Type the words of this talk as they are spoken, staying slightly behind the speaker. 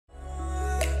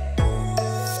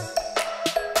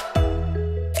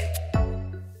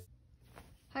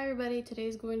everybody,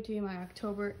 today's going to be my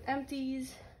October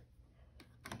empties.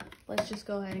 Let's just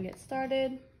go ahead and get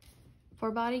started. For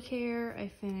body care, I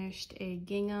finished a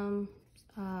gingham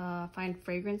fine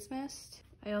fragrance mist.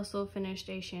 I also finished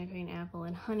a champagne apple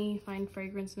and honey fine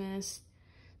fragrance mist.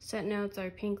 Scent notes are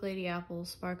pink lady apple,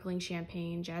 sparkling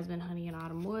champagne, jasmine honey, and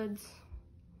autumn woods.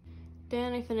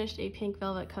 Then I finished a pink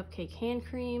velvet cupcake hand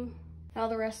cream. Now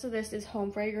the rest of this is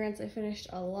home fragrance. I finished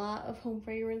a lot of home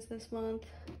fragrance this month.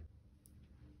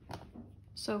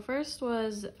 So first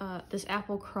was this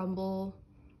apple crumble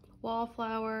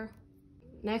wallflower.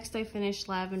 Next I finished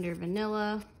lavender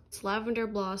vanilla. It's lavender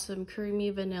blossom, creamy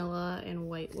vanilla, and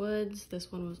white woods.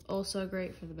 This one was also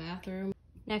great for the bathroom.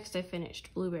 Next I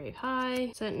finished blueberry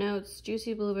pie. Scent notes,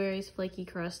 juicy blueberries, flaky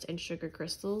crust, and sugar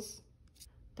crystals.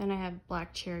 Then I have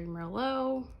black cherry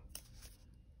merlot.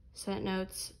 Scent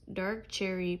notes, dark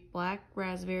cherry, black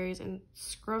raspberries, and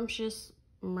scrumptious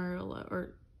merlot,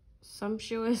 or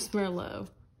sumptuous merlot.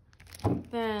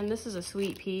 Then this is a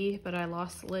sweet pea, but I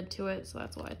lost the lid to it, so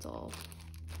that's why it's all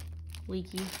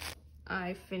leaky.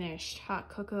 I finished hot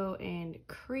cocoa and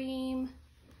cream.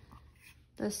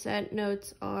 The scent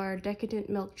notes are decadent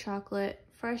milk chocolate,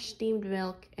 fresh steamed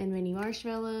milk, and mini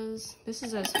marshmallows. This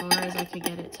is as far as I could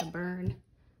get it to burn,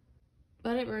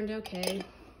 but it burned okay.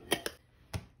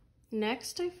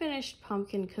 Next, I finished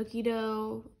pumpkin cookie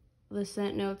dough. The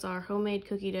scent notes are homemade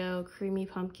cookie dough, creamy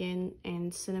pumpkin,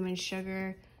 and cinnamon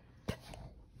sugar.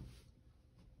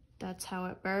 That's how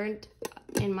it burned.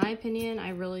 In my opinion, I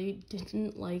really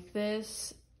didn't like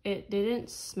this. It didn't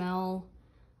smell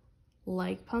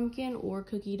like pumpkin or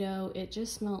cookie dough. It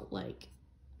just smelled like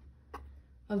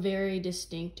a very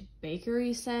distinct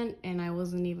bakery scent, and I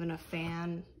wasn't even a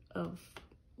fan of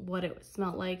what it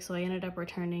smelled like, so I ended up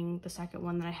returning the second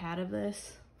one that I had of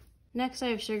this. Next, I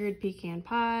have sugared pecan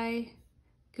pie,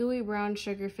 gooey brown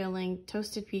sugar filling,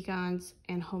 toasted pecans,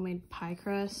 and homemade pie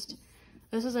crust.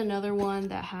 This is another one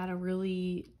that had a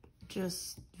really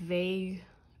just vague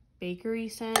bakery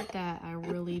scent that I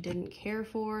really didn't care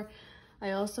for.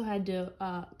 I also had to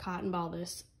cotton ball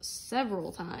this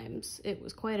several times. It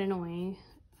was quite annoying,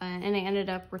 and I ended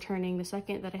up returning the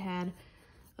second that I had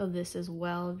of this as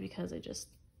well because I just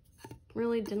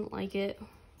really didn't like it,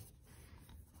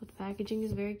 but the packaging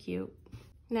is very cute.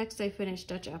 Next, I finished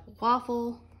Dutch apple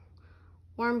waffle,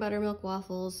 warm buttermilk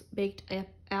waffles, baked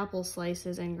apple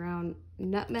slices, and ground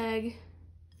nutmeg.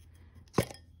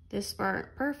 This burnt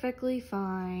perfectly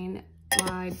fine.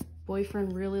 My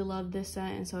boyfriend really loved this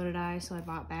scent, and so did I, so I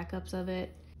bought backups of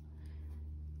it.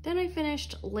 Then I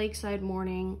finished Lakeside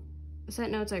Morning. The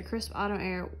scent notes are crisp autumn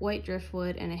air, white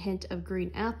driftwood, and a hint of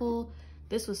green apple.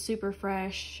 This was super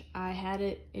fresh. I had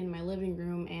it in my living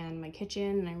room and my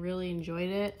kitchen, and I really enjoyed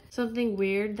it. Something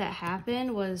weird that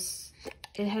happened was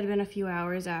it had been a few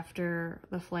hours after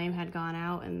the flame had gone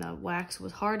out and the wax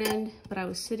was hardened, but I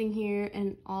was sitting here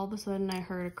and all of a sudden I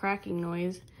heard a cracking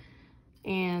noise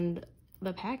and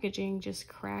the packaging just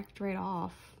cracked right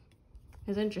off. It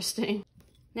was interesting.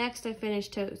 Next, I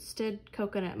finished toasted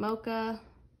coconut mocha,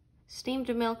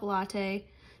 steamed milk latte,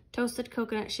 toasted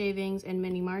coconut shavings, and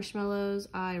mini marshmallows.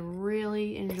 I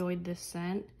really enjoyed this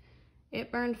scent.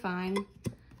 It burned fine.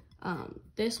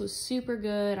 This was super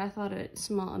good. I thought it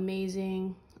smelled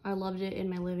amazing. I loved it in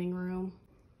my living room.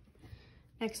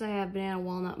 Next I have banana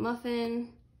walnut muffin.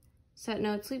 Scent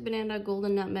note, sweet banana,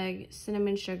 golden nutmeg,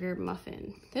 cinnamon sugar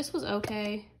muffin. This was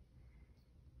okay.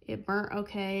 It burnt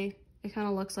okay. It kind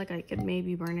of looks like I could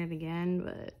maybe burn it again,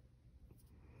 but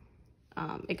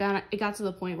it got to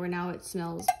the point where now it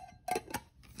smells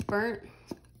burnt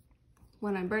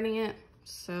when I'm burning it,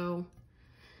 so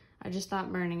I just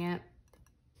stopped burning it.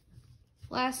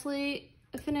 Lastly,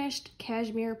 I finished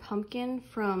Cashmere Pumpkin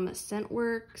from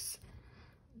Scentworks.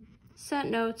 Scent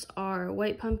notes are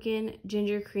white pumpkin,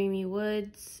 ginger creamy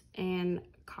woods, and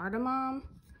cardamom.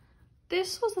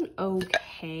 This was an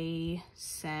okay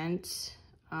scent.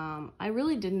 I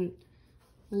really didn't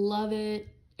love it.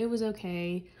 It was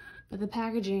okay. But the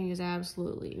packaging is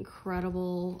absolutely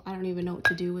incredible. I don't even know what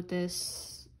to do with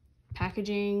this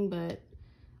packaging, but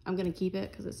I'm gonna keep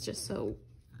it because it's just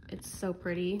it's so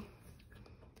pretty.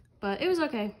 But it was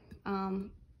okay. I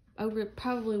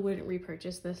probably wouldn't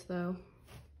repurchase this though.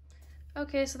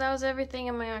 Okay, so that was everything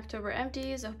in my October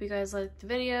empties. I hope you guys liked the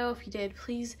video. If you did,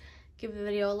 please give the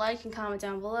video a like and comment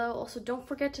down below. Also, don't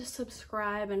forget to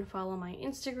subscribe and follow my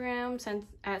Instagram,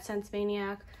 at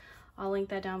scents.maniac. I'll link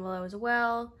that down below as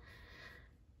well.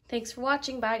 Thanks for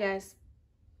watching. Bye, guys.